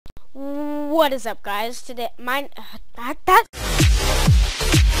What is up, guys? Today,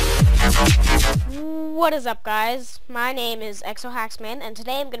 What is up, guys? My name is ExoHacksman, and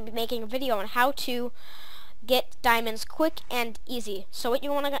today I'm going to be making a video on how to get diamonds quick and easy. So what you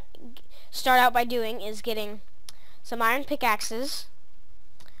want to start out by doing is getting some iron pickaxes,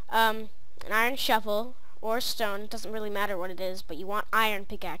 an iron shovel, or stone. It doesn't really matter what it is, but you want iron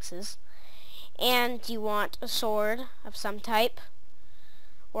pickaxes. And you want a sword of some type,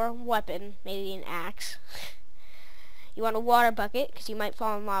 or a weapon, maybe an axe. You want a water bucket, because you might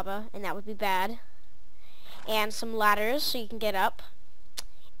fall in lava, and that would be bad. And some ladders, so you can get up.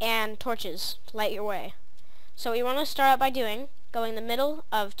 And torches, to light your way. So what you want to start out by doing, going in the middle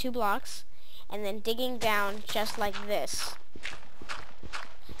of 2 blocks, and then digging down just like this.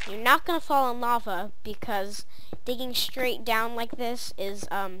 You're not going to fall in lava, because digging straight down like this is,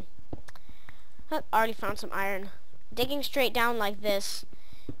 I already found some iron. Digging straight down like this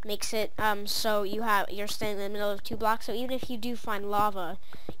makes it so you're standing in the middle of 2 blocks, so even if you do find lava,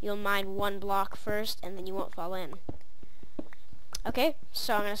 you'll mine 1 block first and then you won't fall in. Okay,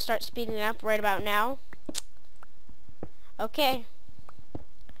 so I'm going to start speeding it up right about now. Okay,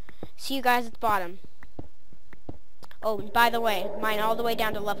 see you guys at the bottom. Oh, and by the way, mine all the way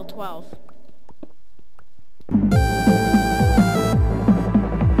down to level 12.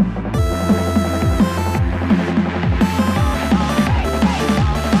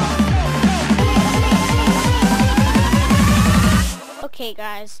 Okay,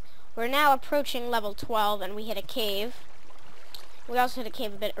 guys, we're now approaching level 12, and we hit a cave. We also hit a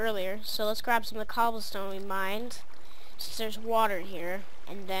cave a bit earlier, so let's grab some of the cobblestone we mined, since there's water here,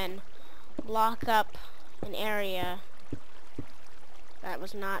 and then block up an area that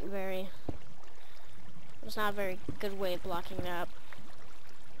was not a very good way of blocking it up.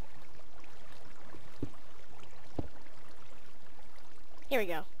 Here we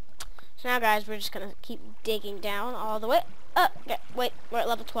go. So now, guys, we're just gonna keep digging down all the way. Okay, wait, we're at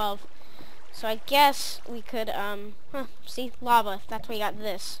level 12. So I guess we could, see, lava. That's why you got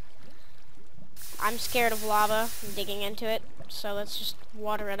this. I'm scared of lava and digging into it, so let's just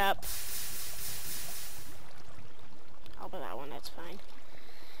water it up. I'll do that one, that's fine.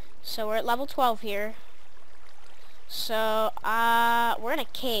 So we're at level 12 here. So, we're in a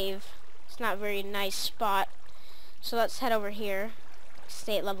cave. It's not a very nice spot. So let's head over here.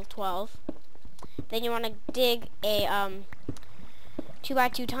 Stay at level 12. Then you want to dig a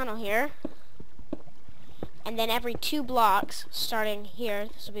 2x2 tunnel here, and then every 2 blocks, starting here,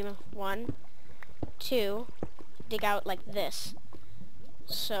 this will be 1, 2, dig out like this.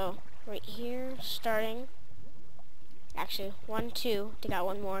 So right here, starting, actually 1, 2, dig out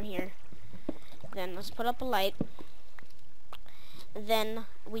 1 more here. Then let's put up a light. Then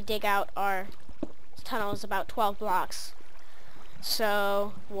we dig out our tunnels about 12 blocks.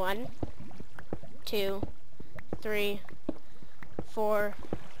 So 1, 2, 3, 4,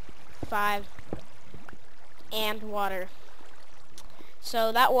 5, and water.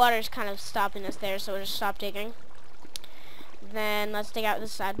 So that water is kind of stopping us there, so we'll just stop digging. Then let's dig out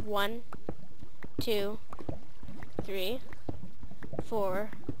this side. 1, 2, 3,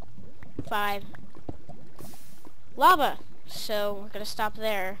 4, 5. Lava! So we're gonna stop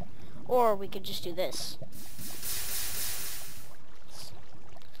there, or we could just do this.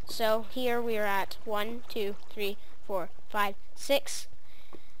 So here we are at 1, 2, 3, 4, 5, 6.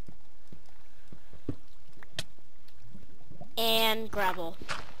 And gravel.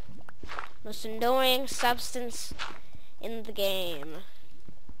 Most annoying substance in the game.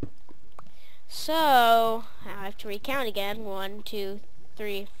 So I have to recount again. 1, 2,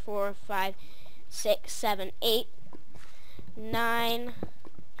 3, 4, 5, 6, 7, 8, 9,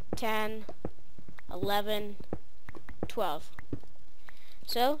 10, 11, 12.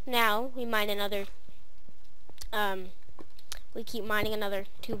 So now we mine another, we keep mining another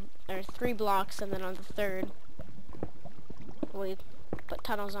 2 or 3 blocks, and then on the 3rd we put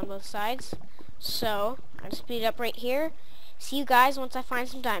tunnels on both sides. So I'm gonna speed it up right here. See you guys once I find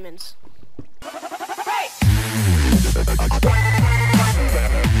some diamonds.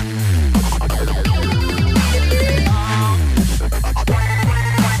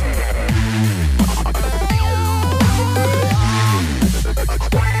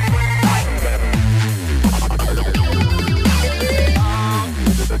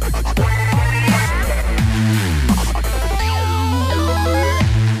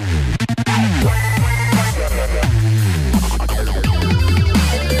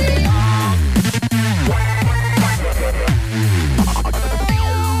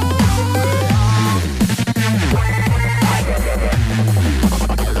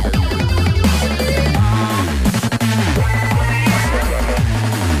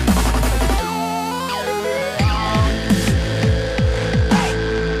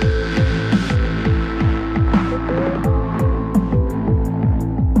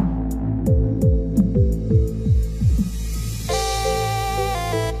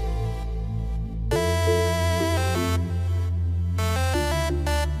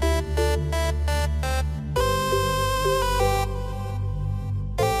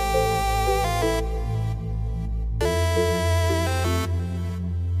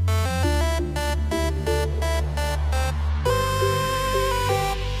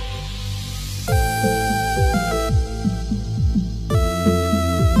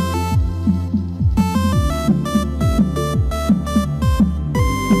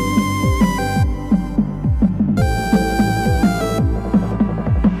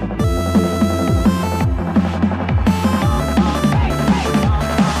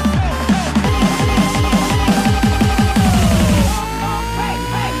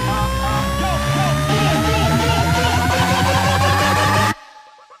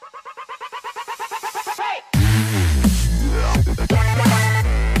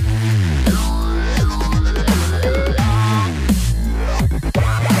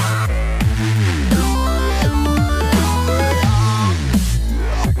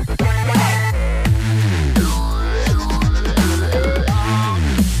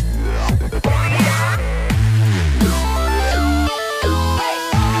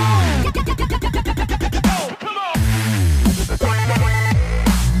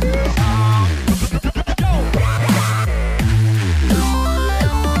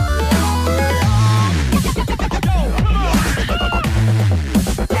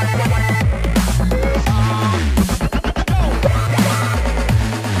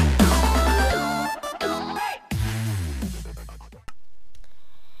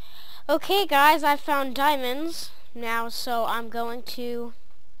 Okay guys, I found diamonds now, so I'm going to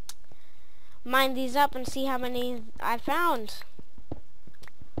mine these up and see how many I found.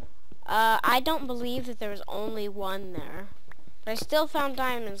 I don't believe that there was only one there, but I still found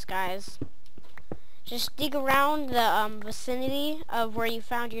diamonds, guys. Just dig around the vicinity of where you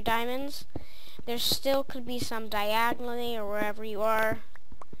found your diamonds. There still could be some diagonally or wherever you are.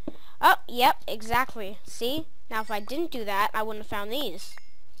 Oh, yep, exactly. See? Now if I didn't do that, I wouldn't have found these.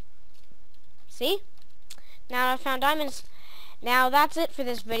 See? Now I found diamonds. Now that's it for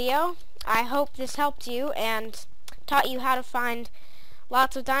this video. I hope this helped you and taught you how to find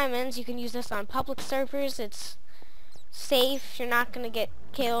lots of diamonds. You can use this on public servers. It's safe. You're not going to get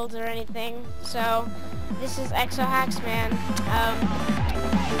killed or anything. So, this is ExoHacksman.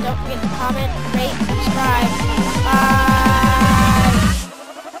 Don't forget to comment, rate, subscribe.